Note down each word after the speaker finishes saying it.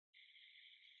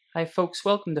Hi folks,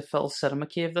 welcome to Phil's Cinema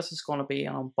Cave. This is going to be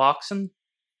an unboxing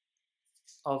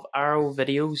of Arrow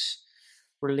Videos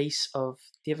release of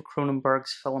David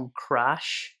Cronenberg's film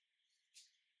Crash.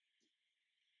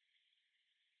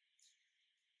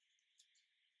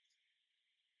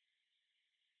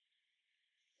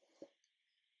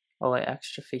 All the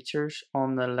extra features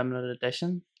on the limited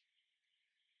edition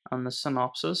and the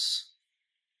synopsis.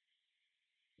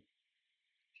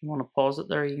 If you want to pause it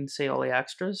there, you can see all the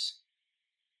extras.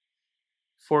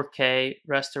 4K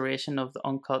restoration of the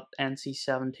uncut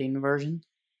NC-17 version.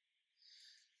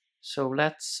 So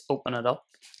let's open it up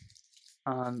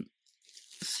and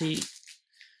see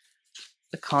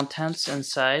the contents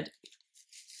inside.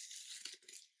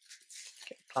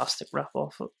 Get plastic wrap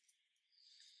off it.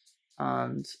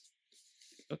 And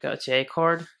we've got a J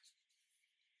card,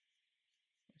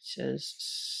 which is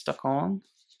stuck on.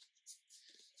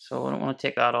 So I don't want to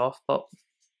take that off, but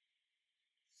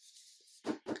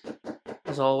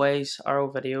as always, Arrow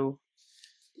Video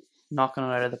knocking it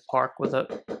out of the park with it.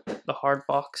 The hard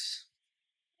box.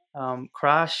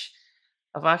 Crash.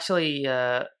 I've actually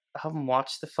I haven't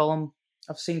watched the film.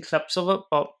 I've seen clips of it,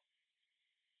 but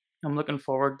I'm looking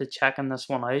forward to checking this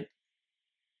one out.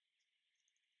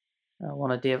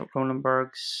 One of David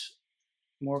Cronenberg's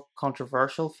more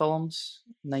controversial films,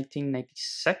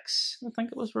 1996, I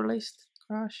think it was released.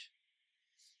 Crash.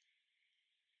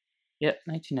 Yeah,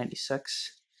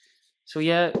 1996. So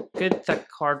yeah, good thick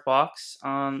card box,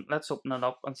 and let's open it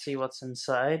up and see what's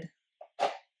inside.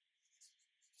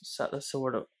 Set this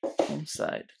over to one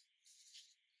side.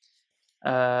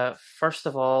 First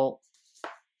of all,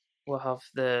 we'll have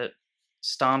the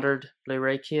standard Blu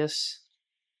Ray case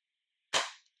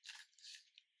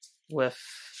with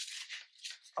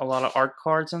a lot of art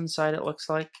cards inside, it looks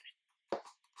like.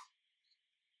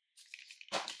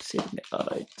 Let's see if we can get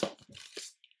that out.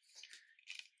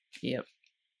 Yep.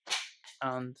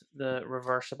 And the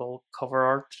reversible cover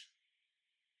art.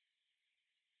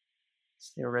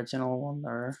 It's the original one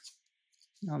there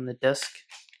on the disc.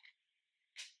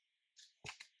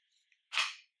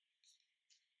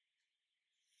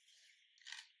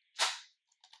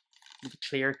 The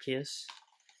clear case.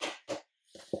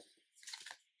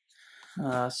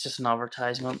 It's just an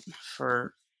advertisement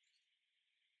for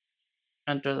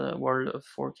Enter the World of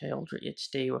 4K Ultra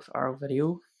HD with Arrow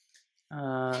Video.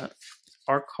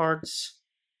 Art cards.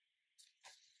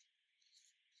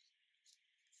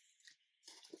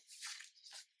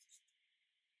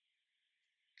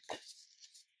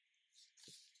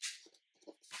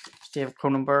 David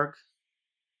Cronenberg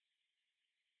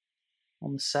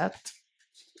on the set,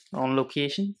 on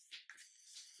location.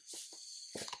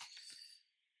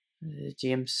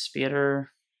 James Spader,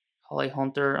 Holly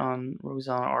Hunter, and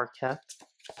Rosanna Arquette.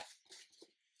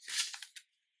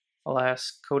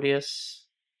 Elias Koteas,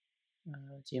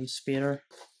 James Spader,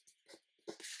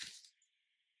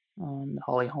 and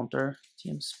Holly Hunter,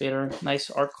 James Spader. Nice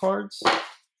art cards.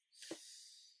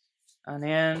 And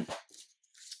then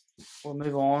we'll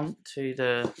move on to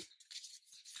the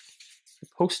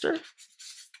poster.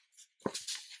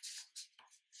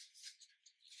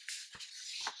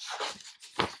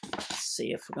 Let's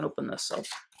see if we can open this up.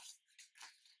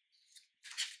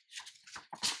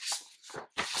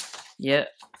 Yeah,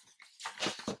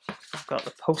 I've got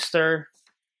the poster.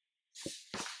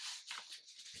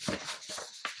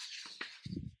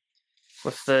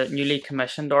 With the newly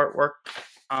commissioned artwork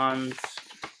and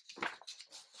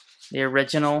the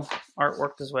original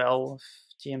artwork as well, with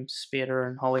James Spader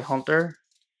and Holly Hunter.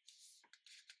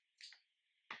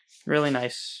 Really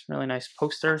nice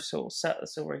poster. So we'll set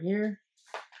this over here.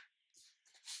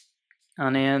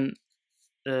 And then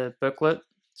the booklet.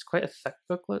 It's quite a thick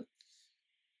booklet.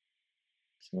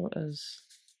 So it is.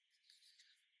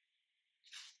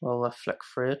 Well, I'll flick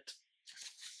through it.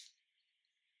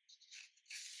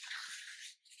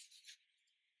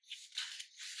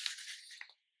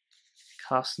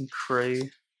 Cast and crew.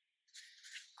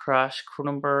 Crash,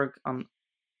 Cronenberg, and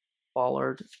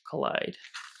Ballard collide.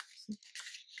 The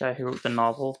guy who wrote the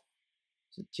novel.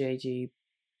 Is it J.G.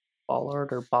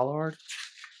 Ballard or Ballard?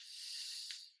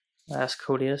 Elias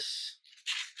Koteas.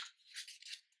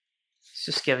 It's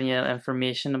just giving you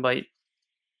information about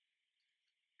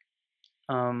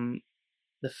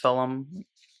the film,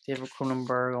 David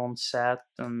Cronenberg on set,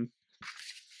 and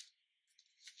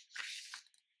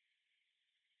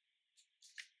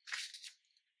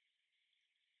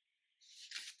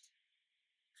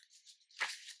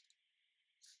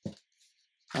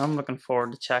I'm looking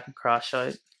forward to checking Crash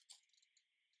out.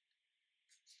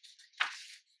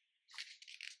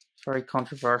 Very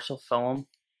controversial film.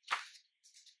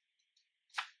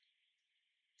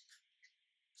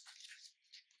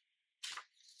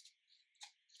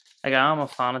 Like, I am a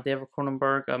fan of David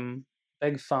Cronenberg. I'm a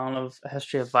big fan of A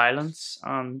History of Violence,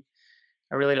 and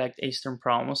I really liked Eastern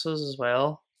Promises as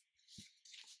well.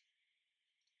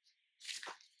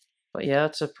 But yeah,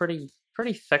 it's a pretty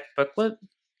thick booklet.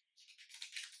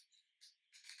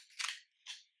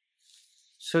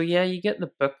 So yeah, you get the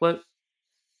booklet,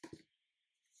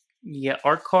 you get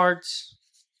art cards,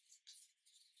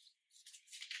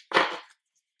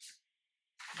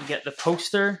 you get the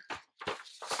poster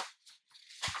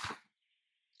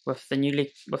with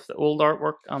the old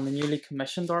artwork and the newly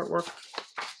commissioned artwork,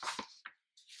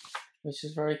 which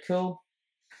is very cool.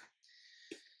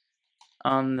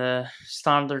 And the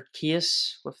standard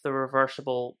case with the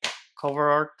reversible cover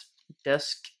art,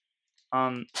 disc,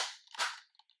 and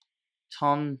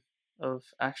ton of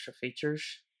extra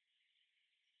features.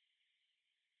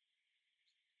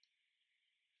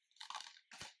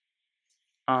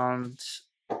 And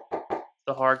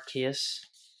the hard case.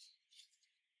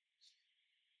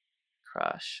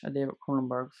 Crash, a David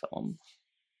Cronenberg film.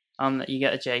 And you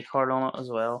get a J card on it as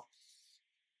well,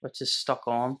 which is stuck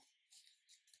on.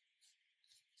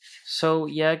 So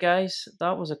yeah, guys,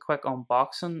 that was a quick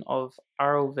unboxing of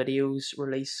Arrow Videos'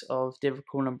 release of David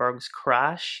Cronenberg's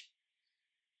Crash.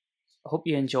 I hope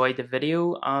you enjoyed the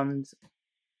video, and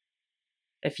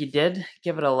if you did,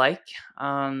 give it a like,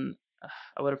 and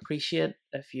I would appreciate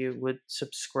if you would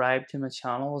subscribe to my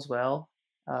channel as well.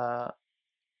 It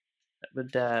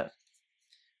would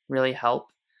really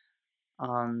help,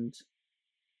 and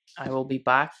I will be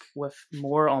back with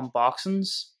more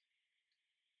unboxings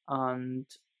and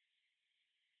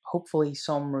hopefully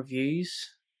some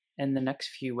reviews in the next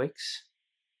few weeks.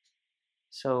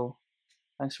 So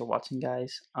thanks for watching,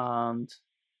 guys, and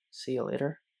see you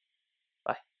later.